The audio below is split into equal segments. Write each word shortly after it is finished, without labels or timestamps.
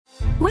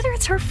Whether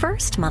it's her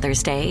first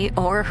Mother's Day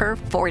or her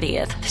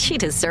 40th, she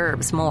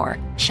deserves more.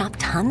 Shop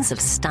tons of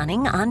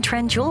stunning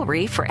on-trend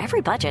jewelry for every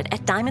budget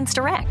at Diamonds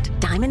Direct.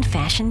 Diamond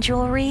fashion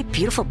jewelry,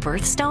 beautiful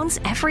birthstones,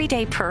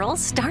 everyday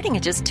pearls starting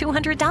at just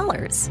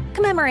 $200.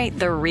 Commemorate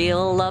the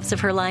real loves of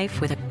her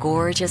life with a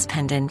gorgeous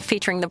pendant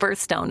featuring the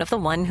birthstone of the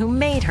one who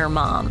made her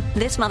mom.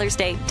 This Mother's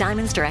Day,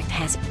 Diamonds Direct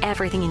has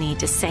everything you need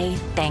to say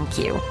thank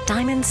you.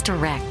 Diamonds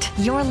Direct.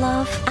 Your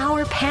love,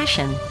 our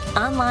passion.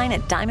 Online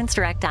at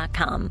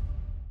diamondsdirect.com.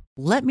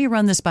 "Let me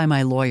run this by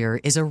my lawyer"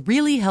 is a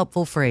really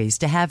helpful phrase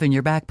to have in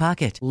your back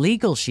pocket.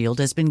 Legal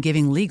Shield has been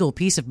giving legal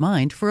peace of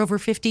mind for over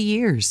 50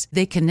 years.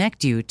 They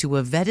connect you to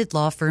a vetted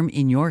law firm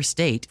in your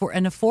state for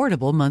an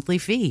affordable monthly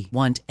fee.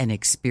 Want an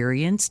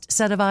experienced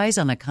set of eyes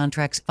on a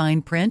contract's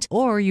fine print?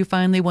 Or you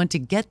finally want to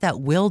get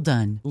that will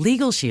done?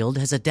 Legal Shield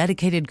has a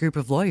dedicated group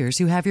of lawyers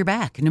who have your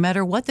back, no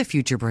matter what the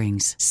future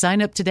brings.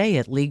 Sign up today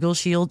at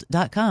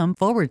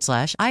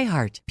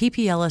LegalShield.com/iHeart.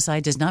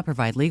 PPLSI does not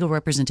provide legal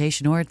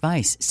representation or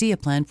advice. See a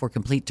plan for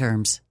complete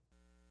terms.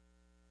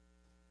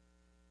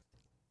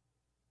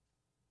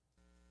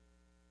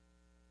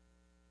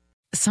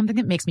 Something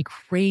that makes me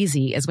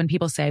crazy is when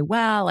people say,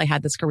 well, I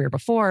had this career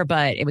before,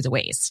 but it was a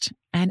waste.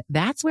 And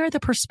that's where the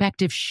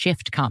perspective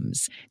shift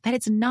comes, that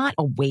it's not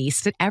a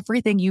waste, that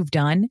everything you've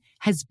done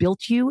has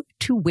built you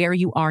to where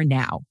you are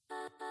now.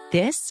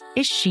 This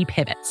is She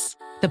Pivots,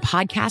 the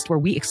podcast where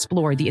we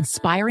explore the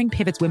inspiring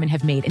pivots women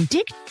have made and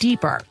dig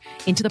deeper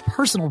into the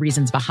personal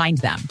reasons behind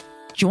them.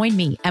 Join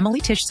me, Emily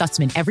Tish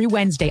Sussman, every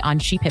Wednesday on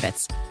She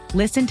Pivots.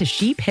 Listen to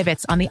She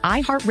Pivots on the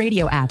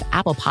iHeartRadio app,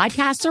 Apple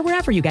Podcasts, or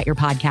wherever you get your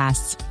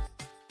podcasts.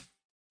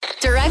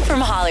 Direct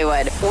from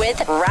Hollywood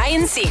with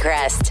Ryan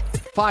Seacrest.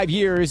 5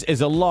 years is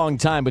a long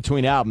time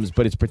between albums,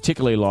 but it's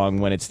particularly long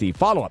when it's the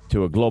follow-up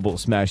to a global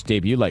smash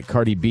debut like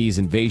Cardi B's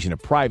Invasion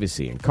of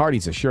Privacy. And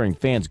Cardi's assuring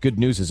fans good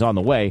news is on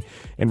the way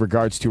in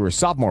regards to her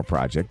sophomore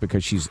project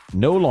because she's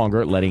no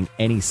longer letting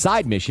any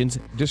side missions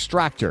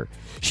distract her.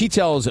 She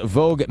tells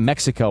Vogue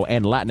Mexico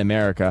and Latin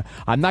America,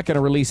 "I'm not going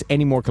to release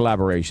any more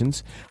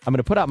collaborations. I'm going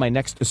to put out my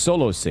next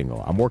solo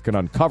single. I'm working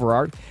on cover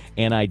art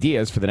and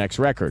ideas for the next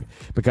record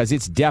because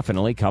it's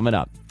definitely coming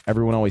up.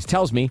 Everyone always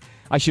tells me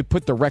I should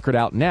put the record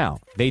out now.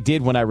 They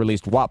did when I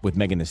released WAP with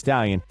Megan Thee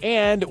Stallion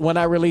and when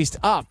I released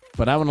Up.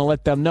 But I want to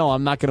let them know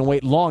I'm not going to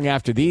wait long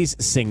after these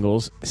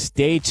singles.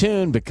 Stay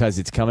tuned because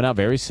it's coming out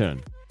very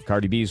soon."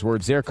 Cardi B's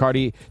words there.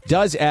 Cardi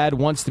does add,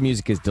 once the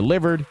music is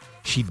delivered,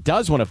 she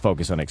does want to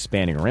focus on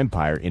expanding her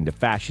empire into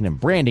fashion and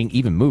branding,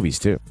 even movies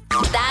too.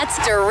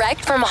 That's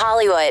Direct from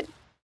Hollywood.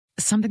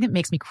 Something that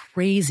makes me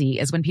crazy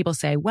is when people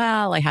say,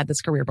 well, I had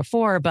this career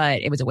before,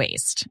 but it was a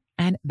waste.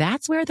 And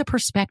that's where the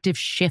perspective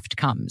shift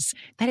comes,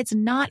 that it's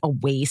not a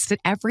waste, that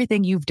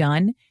everything you've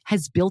done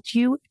has built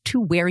you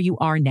to where you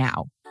are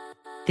now.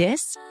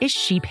 This is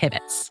She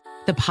Pivots,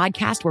 the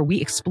podcast where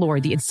we explore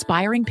the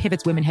inspiring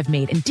pivots women have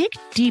made and dig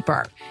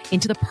deeper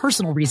into the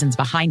personal reasons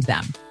behind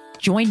them.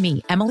 Join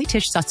me, Emily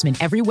Tish Sussman,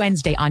 every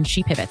Wednesday on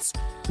She Pivots.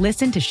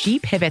 Listen to She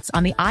Pivots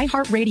on the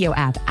iHeartRadio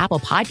app,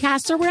 Apple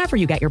Podcasts, or wherever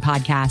you get your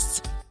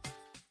podcasts.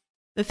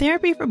 The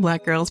Therapy for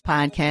Black Girls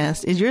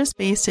podcast is your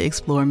space to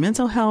explore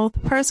mental health,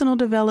 personal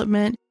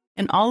development,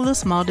 and all of the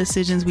small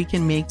decisions we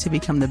can make to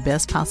become the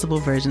best possible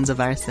versions of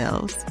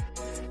ourselves.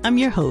 I'm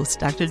your host,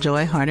 Dr.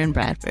 Joy Harden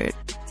Bradford,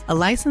 a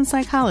licensed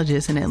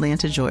psychologist in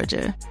Atlanta,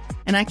 Georgia,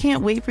 and I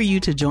can't wait for you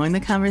to join the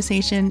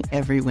conversation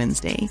every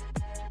Wednesday.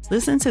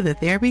 Listen to the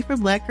Therapy for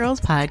Black Girls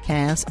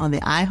podcast on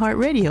the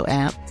iHeartRadio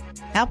app,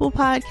 Apple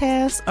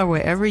Podcasts, or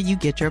wherever you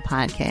get your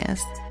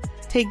podcasts.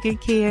 Take good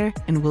care,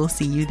 and we'll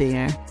see you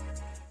there.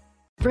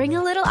 Bring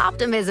a little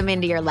optimism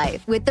into your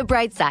life with The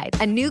Bright Side,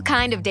 a new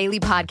kind of daily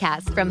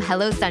podcast from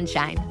Hello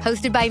Sunshine,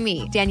 hosted by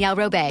me, Danielle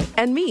Robay.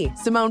 And me,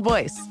 Simone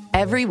Boyce.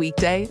 Every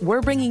weekday,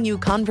 we're bringing you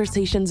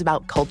conversations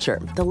about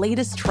culture, the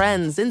latest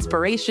trends,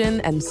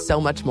 inspiration, and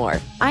so much more.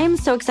 I am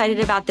so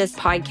excited about this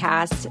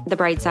podcast, The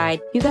Bright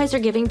Side. You guys are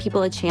giving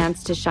people a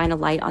chance to shine a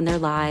light on their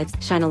lives,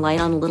 shine a light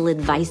on a little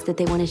advice that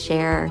they want to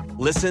share.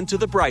 Listen to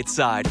The Bright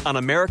Side on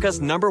America's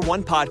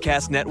 #1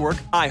 podcast network,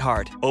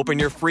 iHeart. Open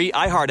your free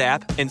iHeart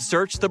app and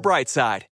search The Bright Side.